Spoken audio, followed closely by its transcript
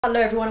Hello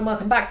everyone and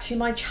welcome back to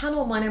my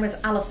channel. My name is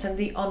Alison,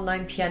 the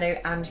online piano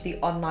and the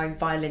online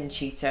violin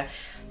tutor.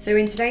 So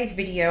in today's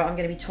video I'm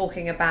going to be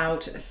talking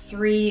about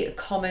 3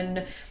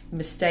 common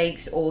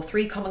mistakes or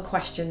 3 common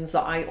questions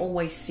that I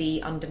always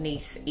see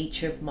underneath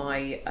each of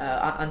my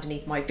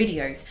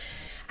videos.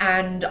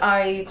 And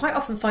I quite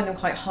often find them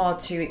quite hard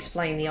to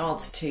explain the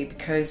answer to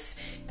because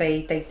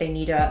they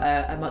need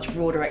a much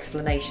broader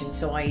explanation.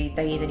 So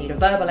they either need a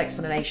verbal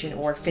explanation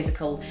or a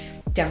physical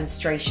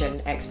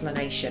demonstration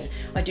explanation.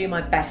 I do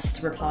my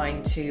best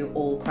replying to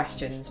all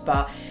questions,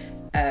 but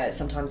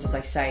sometimes, as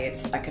I say,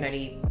 I can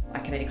only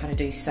kind of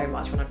do so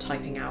much when I'm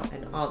typing out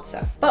an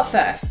answer. But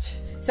first,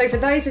 so for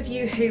those of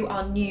you who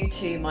are new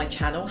to my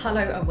channel,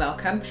 hello and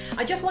welcome.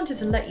 I just wanted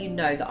to let you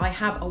know that I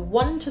have a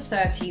 1 to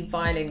 30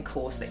 violin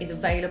course that is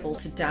available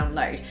to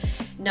download.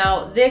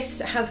 Now,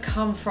 this has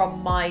come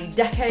from my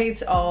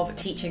decades of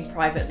teaching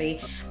privately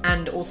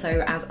and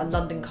also as a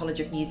London College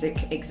of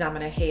Music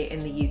examiner here in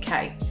the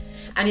UK.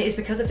 And it is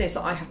because of this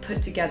that I have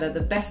put together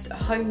the best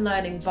home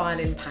learning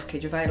violin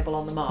package available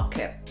on the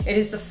market. It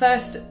is the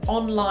first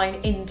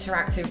online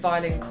interactive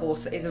violin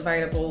course that is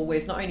available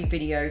with not only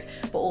videos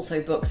but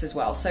also books as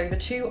well. So the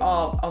two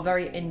are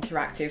very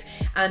interactive,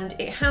 and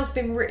it has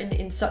been written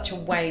in such a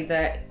way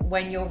that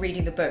when you're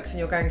reading the books and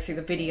you're going through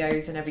the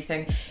videos and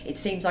everything, it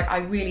seems like I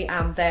really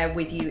am there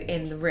with you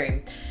in the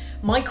room.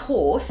 My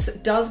course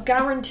does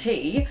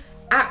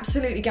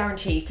absolutely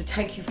guarantees to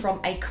take you from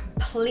a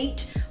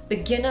complete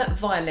beginner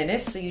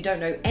violinist, so you don't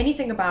know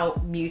anything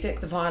about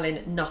music, the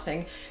violin,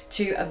 nothing,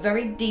 to a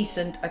very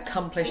decent,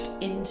 accomplished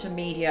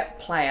intermediate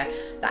player.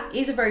 That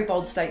is a very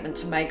bold statement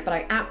to make, but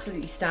I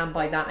absolutely stand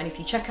by that. And if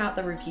you check out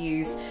the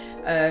reviews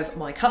of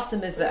my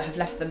customers that have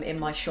left them in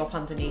my shop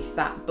underneath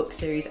that book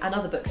series and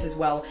other books as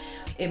well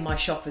in my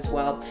shop as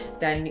well,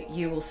 then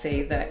you will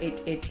see that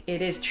it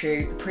is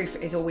true. The proof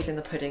is always in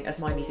the pudding, as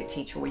my music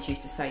teacher always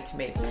used to say to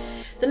me.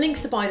 The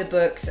links to buy the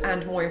books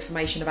and more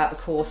information about the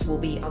course will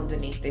be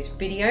underneath this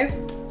video.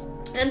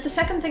 And the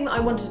second thing that I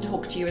wanted to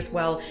talk to you as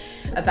well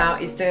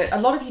about is that a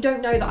lot of you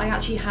don't know that I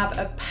actually have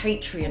a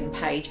Patreon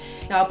page.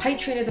 Now,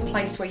 Patreon is a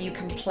place where you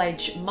can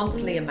pledge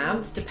monthly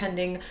amounts.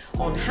 Depending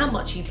on how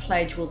much you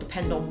pledge will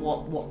depend on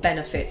what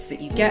benefits that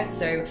you get.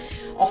 So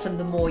often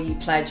the more you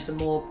pledge, the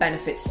more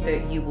benefits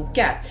that you will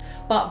get.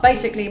 But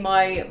basically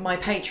my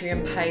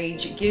Patreon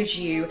page gives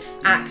you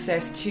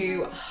access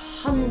to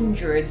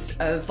hundreds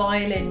of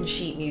violin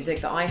sheet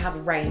music that I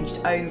have arranged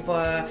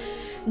over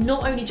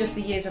not only just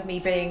the years of me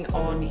being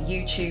on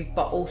YouTube,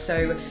 but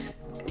also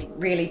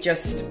really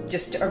just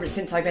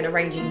since I've been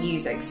arranging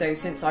music. So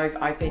since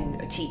I've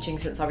been teaching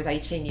since I was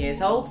 18 years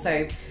old,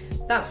 so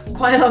that's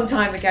quite a long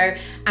time ago,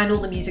 and all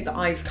the music that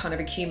I've kind of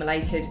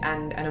accumulated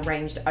and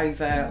arranged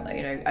over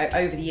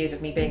over the years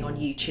of me being on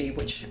YouTube,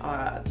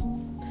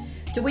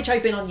 to which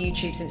I've been on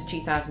YouTube since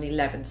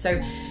 2011.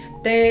 So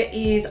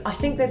I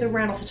think there's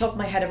around, off the top of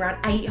my head, around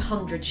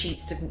 800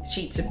 sheets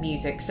of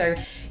music. So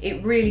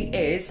it really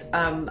is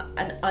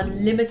an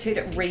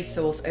unlimited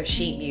resource of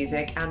sheet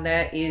music, and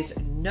there is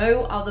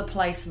no other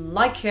place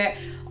like it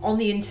on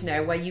the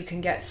internet where you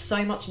can get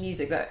so much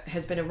music that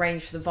has been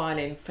arranged for the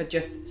violin for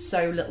just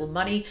so little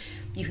money.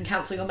 You can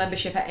cancel your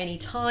membership at any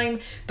time,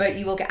 but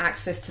you will get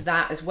access to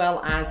that, as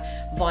well as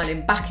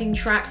violin backing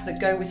tracks that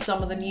go with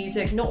some of the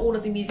music. Not all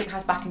of the music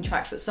has backing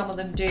tracks, but some of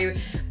them do.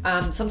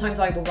 Sometimes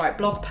I will write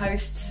blog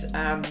posts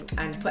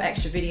and put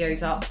extra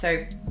videos up.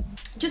 So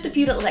just a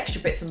few little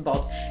extra bits and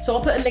bobs. So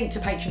I'll put a link to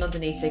Patreon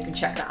underneath so you can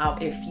check that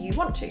out if you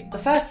want to. The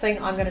first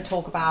thing I'm going to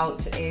talk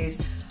about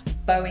is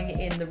bowing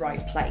in the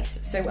right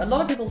place. So a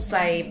lot of people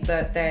say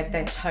that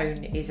their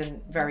tone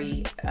isn't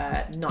very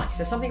nice.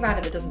 There's something about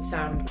it that doesn't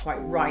sound quite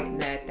right,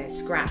 and they're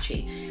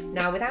scratchy.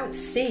 Now, without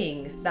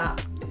seeing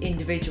that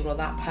individual or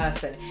that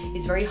person,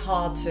 it's very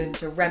hard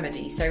to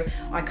remedy. So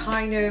I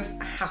kind of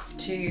have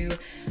to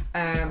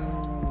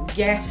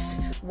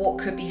guess what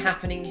could be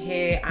happening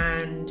here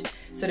and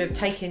sort of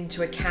take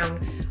into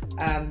account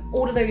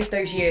all of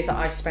those years that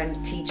I've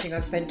spent teaching.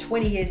 I've spent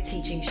 20 years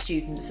teaching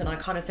students, and I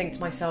kind of think to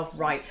myself,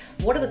 right,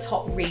 what are the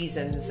top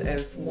reasons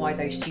of why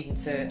those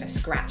students are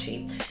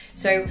scratchy?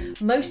 So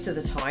most of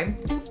the time,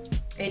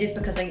 it is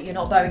because you're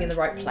not bowing in the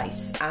right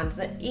place, and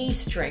the E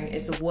string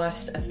is the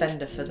worst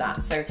offender for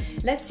that. So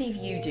let's see if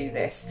you do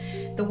this.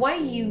 The way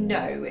you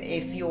know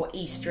if you're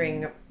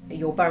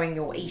bowing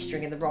your E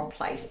string in the wrong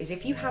place is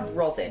if you have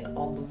rosin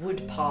on the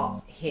wood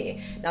part here.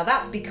 Now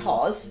that's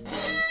because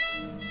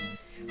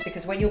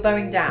when you're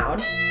bowing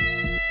down,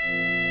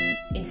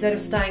 instead of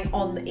staying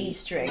on the E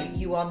string,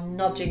 you are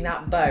nudging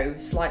that bow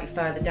slightly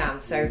further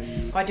down. So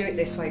if I do it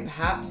this way,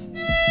 perhaps,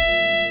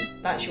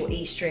 that's your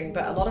E string,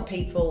 but a lot of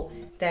people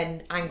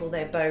then angle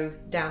their bow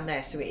down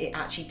there so it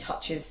actually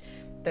touches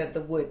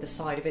the wood, the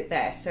side of it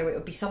there. So it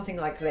would be something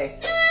like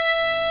this.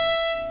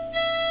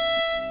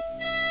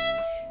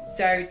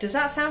 So does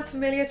that sound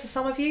familiar to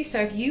some of you? So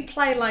if you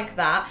play like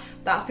that,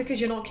 that's because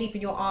you're not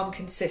keeping your arm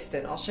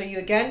consistent. I'll show you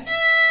again.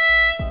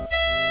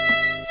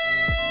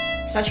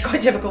 It's actually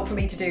quite difficult for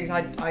me to do because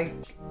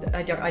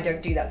I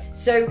don't do that.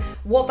 So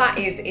what that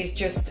is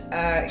just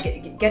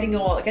getting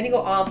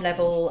your arm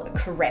level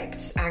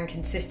correct and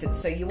consistent.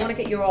 So you want to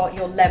get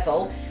your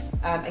level.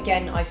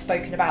 Again, I've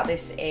spoken about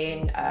this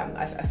in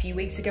a few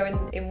weeks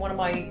ago in one of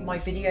my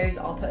videos.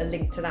 I'll put a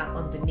link to that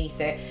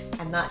underneath it,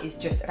 and that is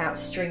just about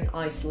string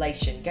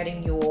isolation,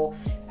 getting your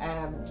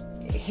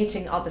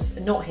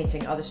not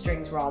hitting other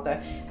strings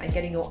rather, and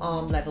getting your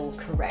arm level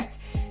correct.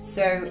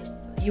 So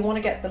you want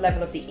to get the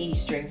level of the E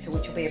string, so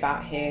which will be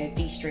about here.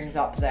 D string's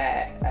up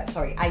there,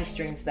 A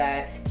string's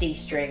there, D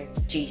string,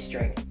 G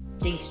string,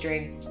 D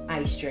string,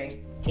 A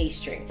string, E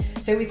string.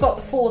 So we've got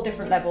the 4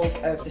 different levels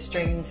of the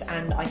strings,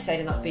 and I said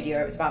in that video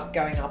it was about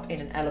going up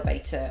in an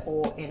elevator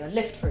or in a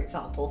lift, for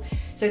example.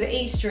 So the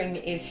E string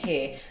is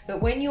here,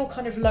 but when you're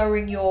kind of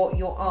lowering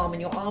your arm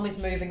and your arm is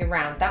moving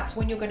around, that's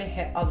when you're going to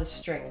hit other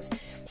strings.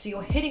 So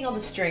you're hitting other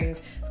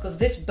strings because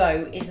this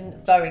bow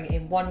isn't bowing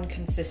in one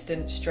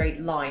consistent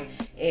straight line.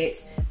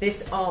 It's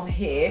this arm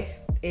here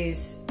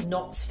is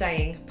not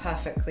staying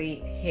perfectly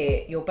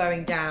here. You're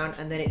bowing down,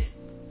 and then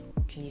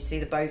can you see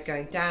the bow's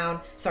going down?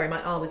 Sorry,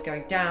 my arm is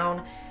going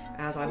down.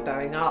 As I'm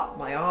bowing up,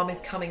 my arm is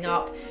coming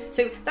up.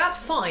 So that's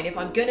fine if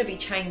I'm going to be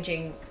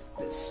changing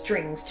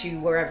strings to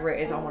wherever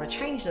it is I want to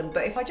change them.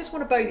 But if I just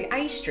want to bow the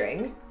A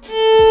string,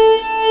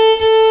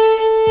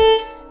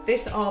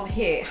 this arm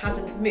here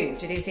hasn't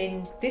moved. It is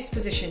in this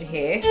position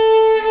here.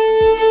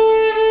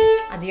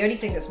 And the only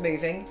thing that's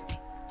moving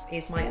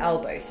is my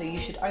elbow. So you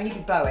should only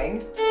be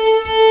bowing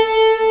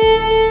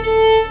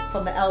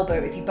from the elbow.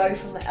 If you bow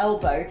from the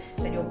elbow,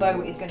 then your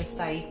bow is going to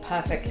stay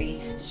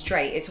perfectly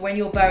straight. It's when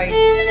you're bowing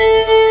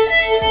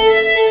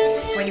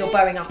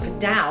up and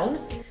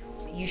down,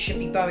 you should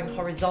be bowing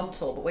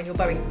horizontal, but when you're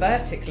bowing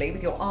vertically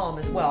with your arm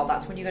as well,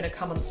 that's when you're going to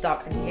come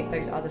unstuck and hit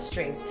those other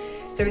strings.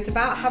 So it's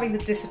about having the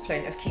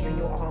discipline of keeping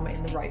your arm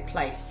in the right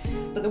place.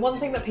 But the one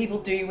thing that people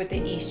do with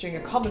the E string, a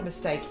common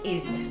mistake,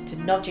 is to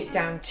nudge it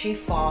down too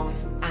far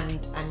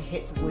and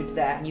hit the wood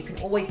there. And you can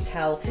always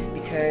tell,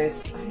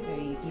 because I don't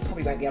know, you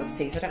probably won't be able to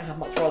see, so I don't have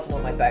much rosin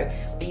on my bow,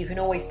 but you can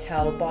always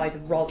tell by the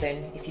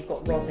rosin if you've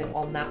got rosin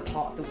on that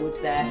part of the wood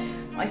there.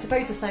 I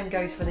suppose the same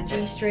goes for the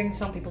G string.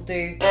 Some people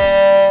do,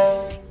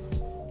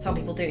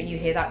 and you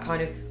hear that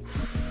kind of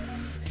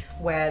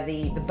where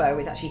the bow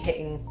is actually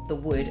hitting the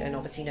wood, and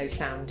obviously no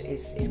sound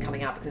is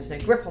coming out because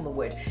there's no grip on the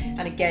wood.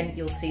 And again,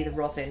 you'll see the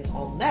rosin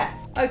on there.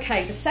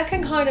 Okay, the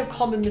second kind of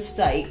common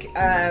mistake,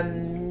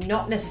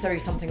 not necessarily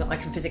something that I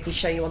can physically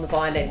show you on the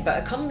violin, but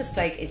a common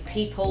mistake is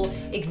people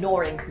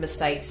ignoring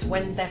mistakes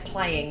when they're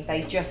playing.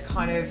 They just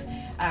kind of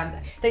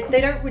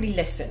they don't really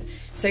listen.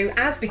 So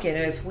as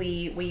beginners,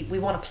 we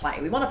want to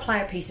play. We want to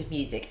play a piece of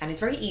music, and it's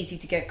very easy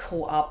to get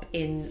caught up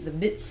in the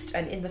midst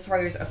and in the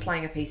throes of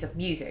playing a piece of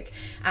music.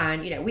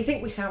 And we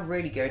think we sound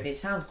really good and it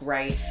sounds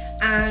great,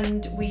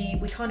 and we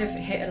kind of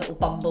hit a little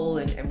bumble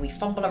and we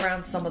fumble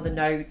around some of the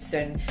notes,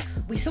 and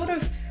we sort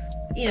of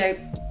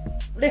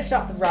lift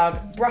up the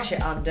rug, brush it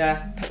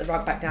under, put the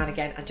rug back down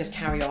again, and just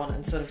carry on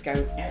and sort of go,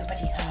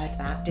 nobody heard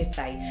that, did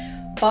they?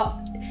 But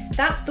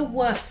that's the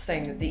worst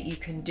thing that you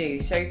can do.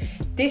 So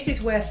this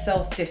is where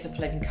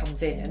self-discipline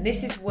comes in, and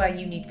this is where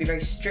you need to be very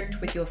strict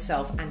with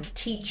yourself and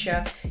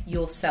teacher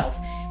yourself.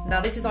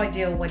 Now this is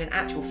ideal when an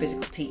actual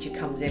physical teacher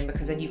comes in,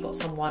 because then you've got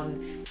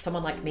someone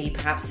like me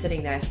perhaps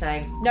sitting there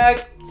saying, no,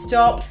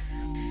 stop.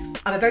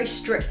 I'm a very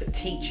strict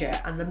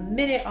teacher, and the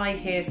minute I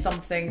hear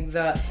something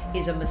that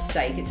is a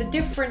mistake,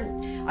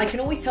 I can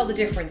always tell the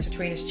difference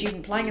between a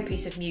student playing a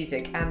piece of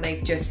music and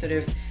they've just sort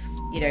of,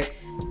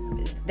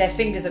 their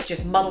fingers have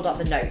just muddled up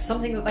the notes,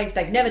 something that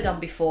they've never done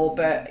before,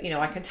 but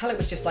I can tell it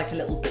was just like a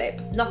little blip,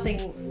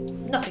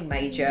 nothing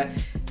major,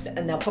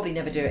 and they'll probably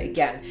never do it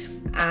again.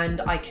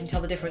 And I can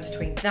tell the difference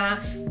between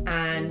that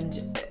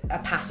and a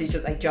passage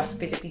that they just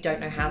physically don't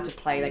know how to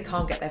play. They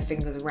can't get their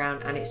fingers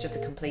around, and it's just a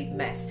complete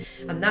mess.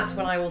 And that's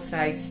when I will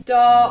say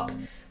stop,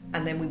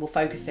 and then we will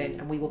focus in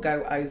and we will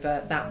go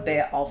over that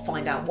bit. I'll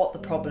find out what the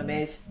problem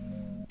is.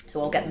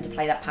 So I'll get them to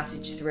play that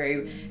passage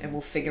through, and we'll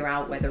figure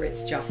out whether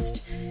it's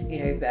just,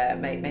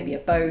 maybe a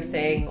bow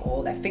thing,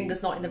 or their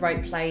finger's not in the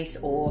right place,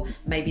 or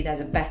maybe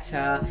there's a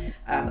better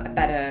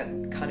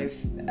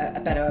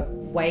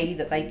way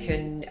that they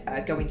can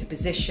go into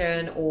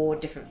position, or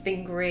different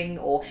fingering,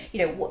 or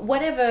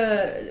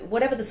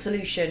whatever the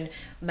solution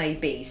may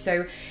be.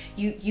 So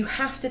you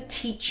have to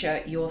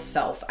teacher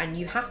yourself, and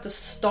you have to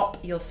stop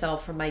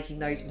yourself from making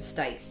those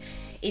mistakes.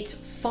 It's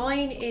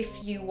fine if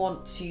you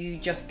want to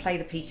just play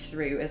the piece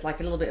through as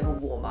like a little bit of a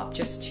warm-up,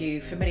 just to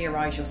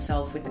familiarise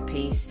yourself with the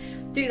piece.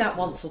 Do that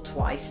once or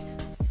twice,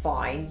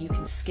 fine, you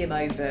can skim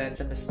over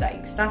the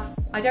mistakes.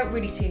 I don't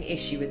really see an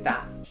issue with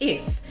that.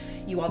 If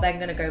you are then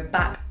going to go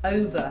back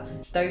over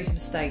those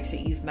mistakes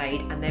that you've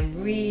made and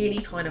then really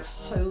kind of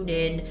hone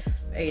in,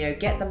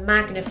 get the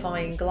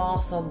magnifying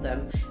glass on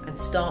them and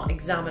start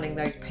examining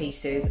those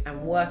pieces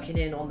and working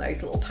in on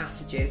those little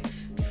passages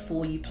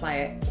before you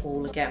play it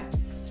all again.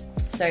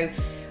 So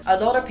a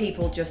lot of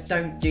people just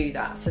don't do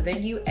that. So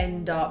then you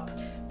end up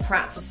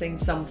practicing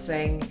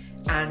something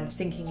and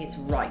thinking it's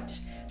right.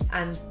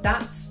 And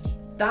that's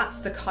that's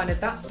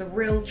the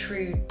real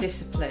true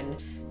discipline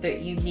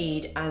that you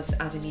need as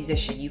a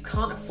musician. You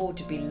can't afford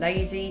to be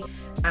lazy,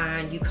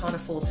 and you can't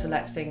afford to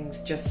let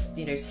things just,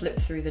 you know, slip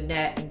through the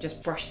net and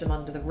just brush them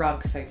under the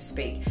rug, so to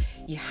speak.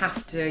 You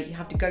have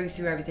to go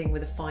through everything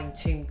with a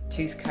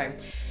fine-tooth comb.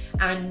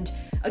 And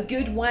a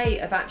good way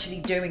of actually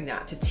doing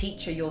that, to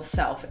teacher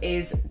yourself,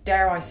 is,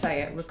 dare I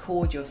say it,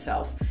 record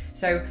yourself.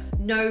 So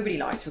nobody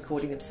likes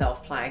recording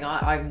themselves playing.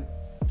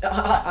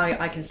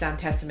 I can stand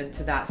testament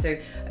to that. So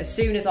as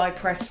soon as I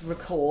press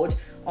record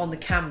on the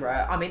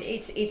camera, I mean,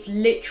 it's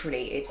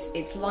literally,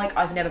 it's like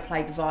I've never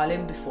played the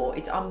violin before.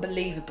 It's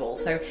unbelievable.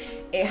 So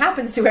it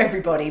happens to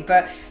everybody,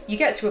 but you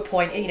get to a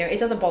point, you know, it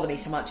doesn't bother me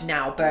so much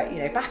now, but, you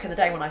know, back in the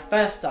day when I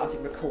first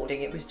started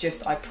recording, it was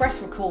just, I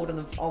press record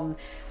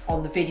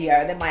on the video,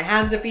 and then my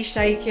hands would be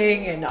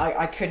shaking, and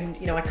I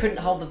couldn't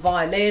hold the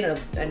violin,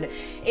 and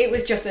it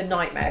was just a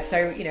nightmare.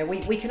 So, you know,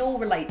 we can all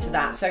relate to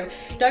that. So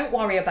don't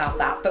worry about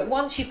that. But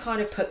once you've kind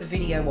of put the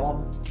video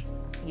on,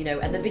 you know,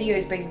 and the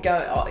video's been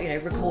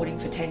recording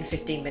for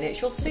 10-15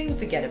 minutes, you'll soon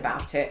forget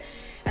about it.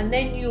 And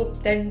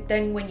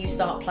then when you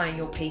start playing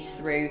your piece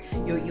through,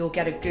 you'll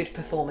get a good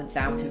performance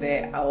out of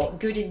it, or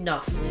good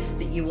enough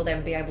that you will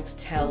then be able to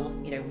tell,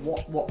 you know,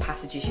 what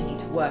passages you need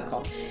to work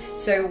on.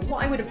 So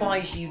what I would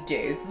advise you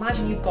do,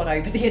 imagine you've got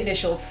over the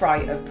initial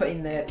fright of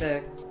putting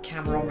the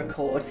camera on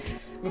record.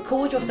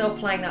 Record yourself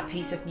playing that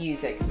piece of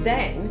music.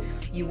 Then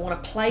you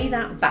want to play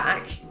that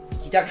back.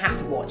 You don't have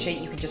to watch it,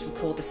 you can just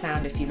record the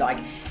sound if you like,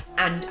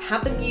 and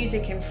have the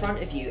music in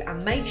front of you,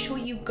 and make sure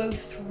you go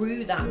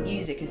through that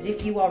music as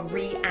if you are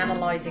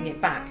reanalyzing it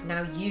back.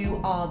 Now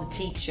you are the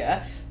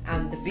teacher,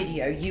 and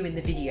you in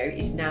the video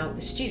is now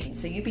the student,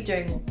 so you'd be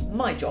doing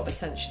my job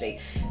essentially.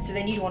 So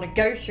then you'd want to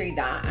go through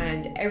that,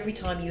 and every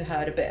time you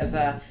heard a bit of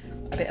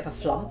a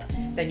flump,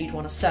 then you'd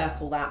want to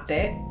circle that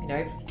bit, you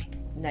know,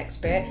 next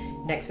bit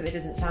that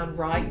doesn't sound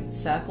right,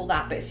 circle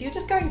that bit. So you're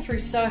just going through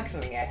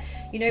circling it.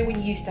 You know,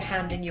 when you used to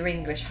hand in your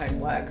English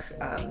homework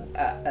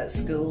at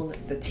school,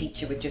 the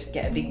teacher would just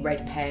get a big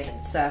red pen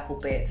and circle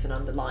bits and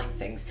underline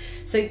things.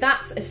 So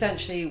that's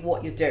essentially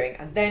what you're doing,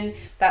 and then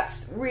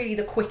that's really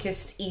the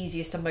quickest,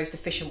 easiest and most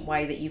efficient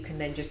way that you can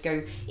then just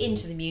go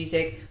into the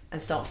music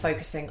and start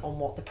focusing on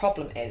what the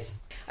problem is.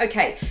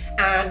 Okay,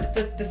 and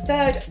the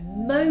third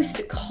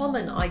most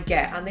common I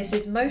get, and this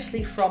is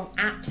mostly from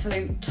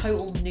absolute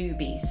total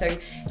newbies, so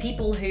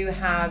people who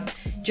have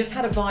just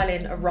had a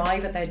violin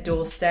arrive at their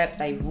doorstep,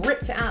 they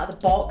ripped it out of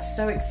the box,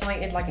 so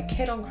excited like a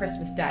kid on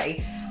Christmas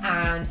Day,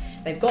 and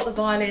they've got the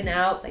violin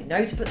out, they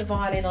know to put the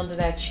violin under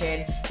their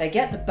chin, they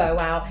get the bow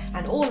out,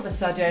 and all of a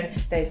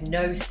sudden there's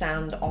no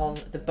sound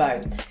on the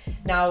bow.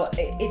 Now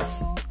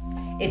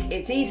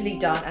it's easily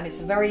done, and it's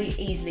very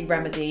easily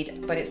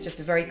remedied, but it's just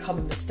a very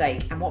common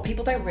mistake. And what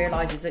people don't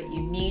realise is that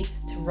you need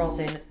to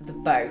rosin the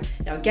bow.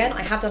 Now again,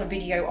 I have done a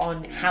video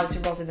on how to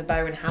rosin the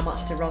bow and how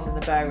much to rosin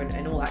the bow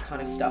and all that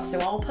kind of stuff, so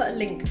I'll put a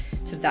link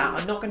to that.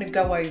 I'm not going to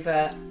go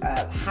over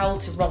how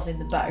to rosin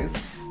the bow,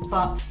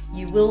 but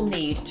you will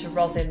need to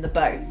rosin the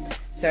bow.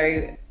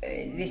 So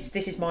this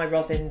is my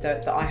rosin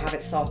that I have.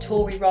 It's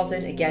Sartori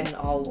rosin. Again,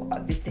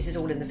 this is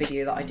all in the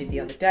video that I did the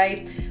other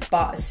day.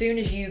 But as soon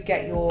as you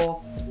get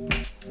your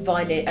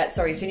violin, as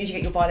soon as you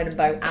get your violin and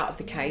bow out of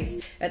the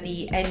case, at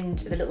the end,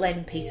 the little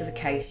end piece of the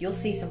case, you'll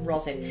see some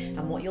rosin.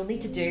 And what you'll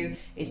need to do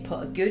is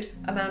put a good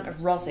amount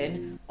of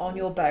rosin on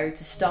your bow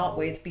to start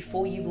with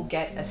before you will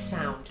get a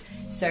sound.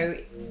 So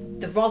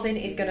the rosin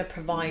is going to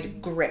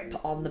provide grip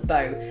on the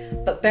bow,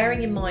 but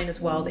bearing in mind as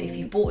well that if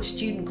you've bought a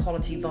student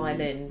quality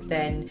violin,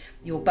 then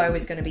your bow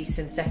is going to be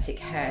synthetic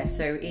hair,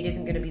 so it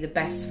isn't going to be the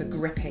best for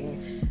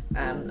gripping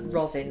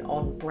rosin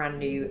on brand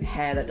new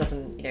hair that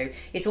doesn't, you know,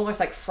 it's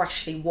almost like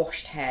freshly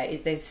washed hair.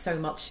 There's so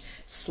much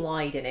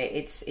slide in it.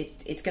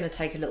 It's going to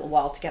take a little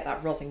while to get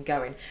that rosin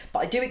going, but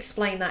I do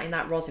explain that in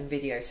that rosin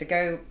video, so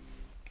go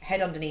head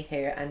underneath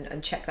here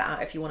and check that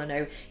out if you want to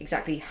know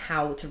exactly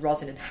how to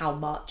rosin and how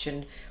much,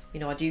 and you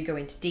know, I do go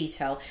into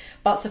detail.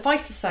 But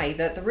suffice to say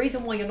that the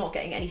reason why you're not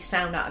getting any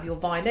sound out of your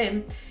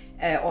violin,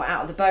 or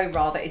out of the bow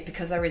rather, is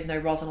because there is no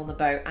rosin on the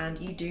bow, and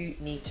you do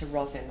need to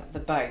rosin the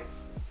bow.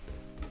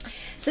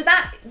 So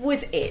that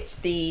was it,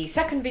 the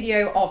second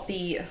video of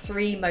the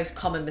 3 most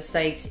common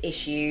mistakes,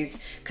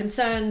 issues,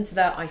 concerns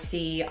that I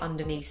see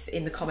underneath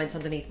in the comments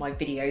underneath my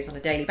videos on a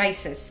daily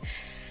basis.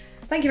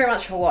 Thank you very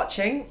much for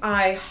watching.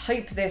 I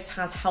hope this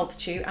has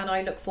helped you, and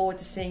I look forward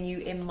to seeing you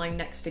in my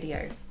next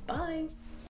video. Bye.